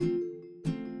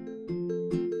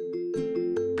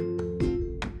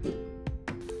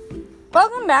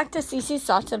Welcome back to Cece's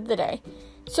Thoughts of the Day.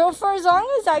 So for as long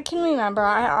as I can remember,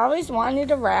 I always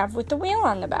wanted a RAV with the wheel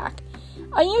on the back.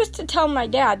 I used to tell my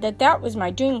dad that was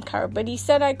my dream car, but he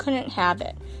said I couldn't have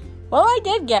it. Well, I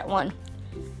did get one,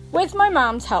 with my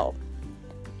mom's help.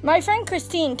 My friend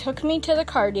Christine took me to the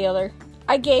car dealer.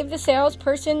 I gave the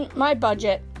salesperson my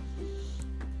budget.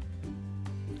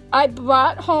 I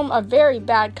brought home a very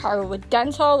bad car with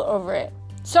dents all over it.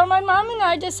 So my mom and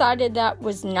I decided that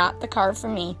was not the car for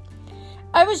me.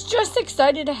 I was just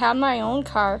excited to have my own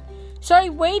car, so I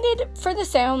waited for the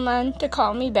salesman to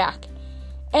call me back.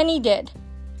 And he did.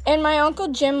 And my Uncle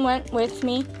Jim went with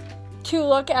me to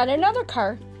look at another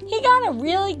car. He got a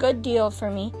really good deal for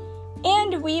me,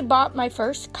 and we bought my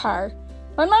first car.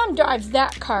 My mom drives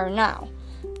that car now.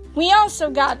 We also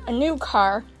got a new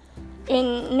car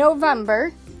in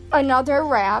November, another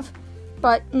RAV,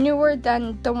 but newer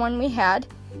than the one we had.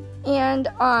 And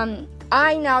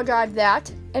I now drive that,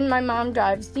 and my mom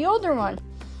drives the older one.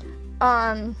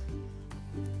 But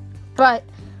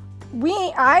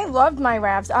I loved my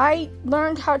RAVs. I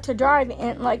learned how to drive,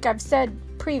 and like I've said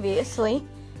previously,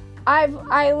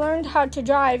 I learned how to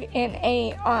drive in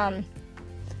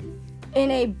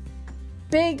a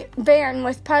big van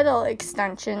with pedal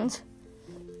extensions,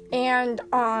 and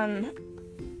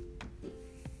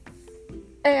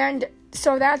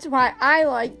so that's why I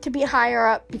like to be higher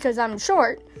up, because I'm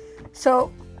short.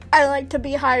 So I like to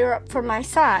be higher up for my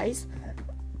size.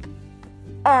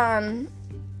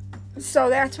 So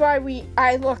that's why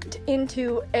I looked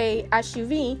into a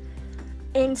SUV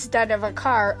instead of a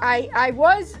car. I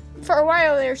was, for a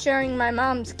while there, sharing my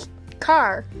mom's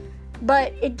car,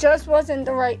 but it just wasn't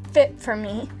the right fit for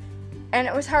me. And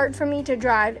it was hard for me to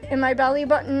drive. And my belly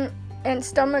button and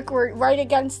stomach were right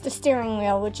against the steering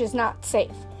wheel, which is not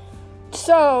safe.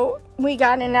 So we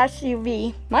got an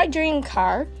SUV, my dream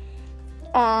car,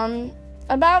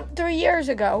 about 3 years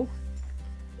ago.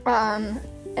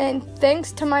 And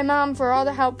thanks to my mom for all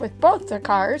the help with both the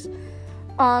cars,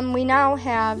 we now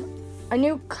have a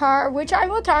new car, which I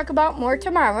will talk about more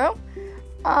tomorrow.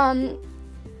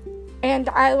 And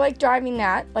I like driving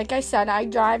that. Like I said, I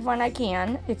drive when I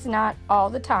can. It's not all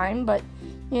the time, but,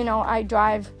 I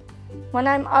drive when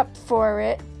I'm up for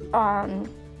it.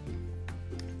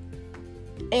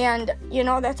 And,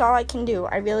 that's all I can do.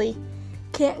 I really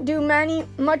can't do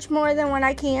much more than what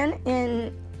I can.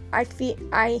 And I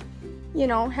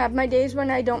have my days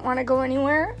when I don't want to go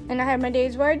anywhere, and I have my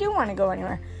days where I do want to go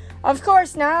anywhere. Of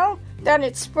course, now that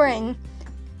it's spring,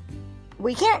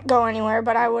 we can't go anywhere,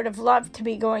 but I would have loved to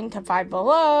be going to Five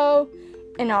Below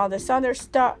and all this other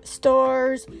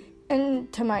stores,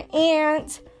 and to my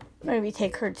aunt's, maybe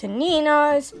take her to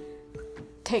Nina's,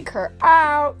 take her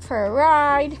out for a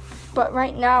ride, but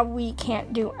right now we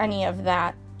can't do any of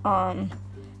that.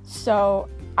 So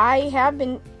I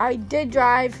did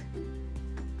drive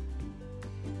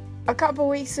a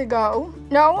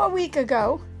week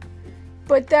ago,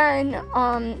 but then,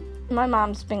 my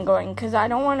mom's been going, because I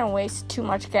don't want to waste too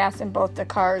much gas in both the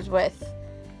cars with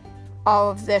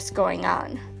all of this going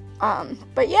on.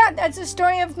 But yeah, that's the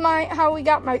story of how I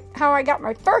got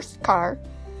my first car.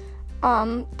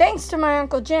 Thanks to my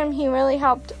Uncle Jim, he really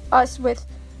helped us with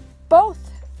both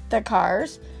the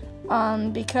cars,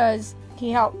 because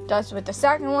he helped us with the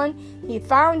second one. He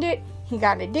found it, he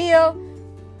got a deal,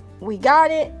 we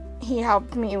got it. He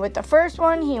helped me with the first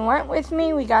one, he went with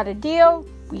me, we got a deal,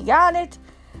 we got it.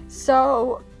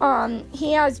 So,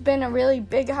 he has been a really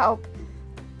big help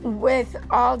with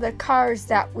all the cars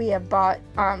that we have bought,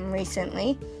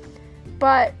 recently.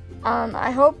 But, I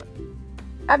hope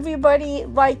everybody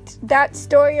liked that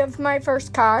story of my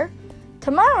first car.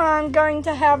 Tomorrow I'm going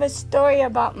to have a story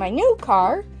about my new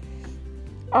car.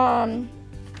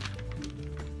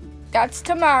 That's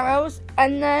tomorrow's.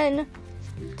 And then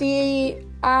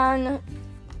on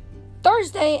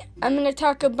Thursday, I'm going to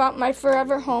talk about my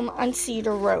forever home on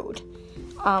Cedar Road,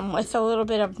 with a little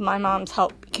bit of my mom's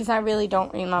help, because I really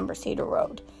don't remember Cedar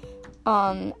Road.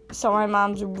 So my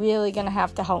mom's really going to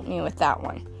have to help me with that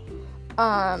one.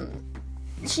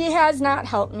 She has not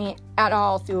helped me at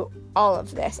all through all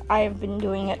of this. I have been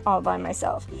doing it all by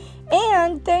myself.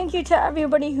 And thank you to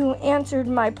everybody who answered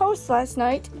my post last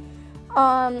night,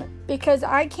 because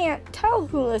I can't tell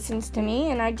who listens to me,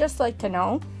 and I'd just like to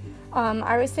know.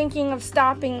 I was thinking of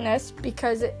stopping this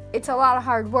because it's a lot of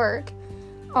hard work,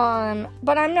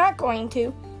 but I'm not going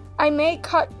to. I may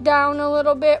cut down a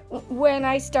little bit when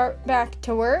I start back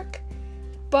to work,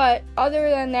 but other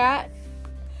than that,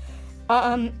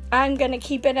 I'm going to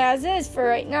keep it as is for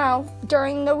right now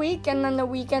during the week, and then the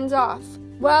weekends off.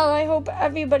 Well, I hope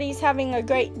everybody's having a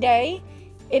great day.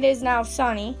 It is now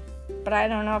sunny, but I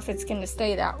don't know if it's going to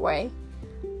stay that way.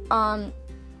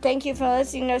 Thank you for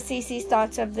listening to Cece's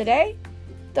Thoughts of the Day.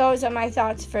 Those are my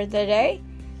thoughts for the day.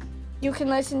 You can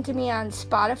listen to me on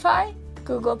Spotify,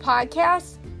 Google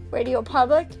Podcasts, Radio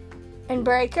Public, and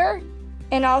Breaker,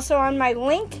 and also on my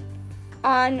link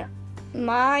on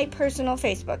my personal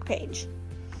Facebook page,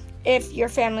 if you're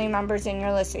family members and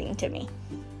you're listening to me.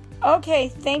 Okay,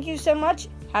 thank you so much.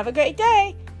 Have a great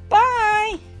day.